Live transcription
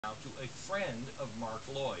now to a friend of Mark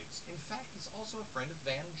Lloyd's. In fact, he's also a friend of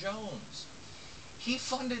Van Jones. He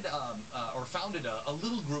founded a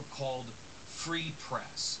little group called Free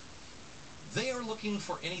Press. They are looking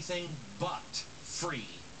for anything but free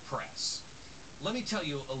press. Let me tell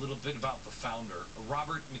you a little bit about the founder,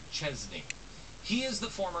 Robert McChesney. He is the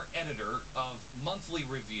former editor of Monthly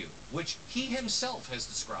Review, which he himself has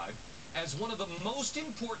described as one of the most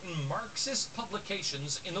important Marxist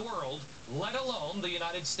publications in the world, let alone the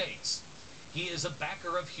United States. He is a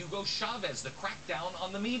backer of Hugo Chavez, the crackdown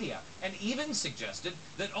on the media, and even suggested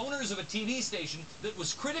that owners of a TV station that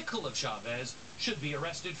was critical of Chavez should be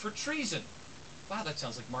arrested for treason. Wow, that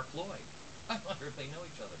sounds like Mark Lloyd. I wonder if they know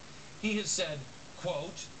each other. He has said,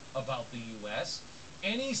 quote, about the U.S.,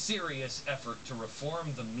 any serious effort to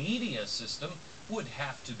reform the media system would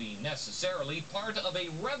have to be necessarily part of a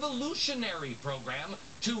revolutionary program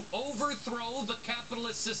to overthrow the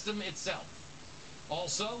capitalist system itself.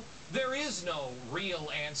 Also, there is no real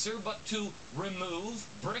answer but to remove,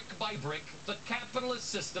 brick by brick, the capitalist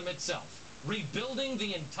system itself, rebuilding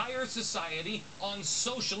the entire society on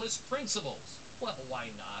socialist principles. Well, why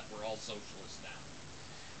not? We're all socialists now.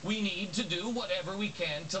 We need to do whatever we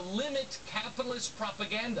can to limit capitalist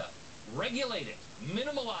propaganda, regulate it,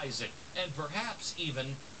 minimalize it, and perhaps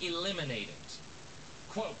even eliminate it.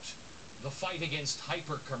 Quote, the fight against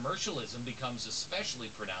hyper-commercialism becomes especially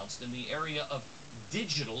pronounced in the area of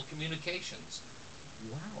digital communications.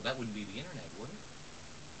 Wow, that wouldn't be the internet, would it?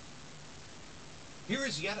 Here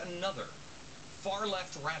is yet another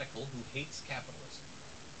far-left radical who hates capitalism.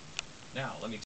 Now, let me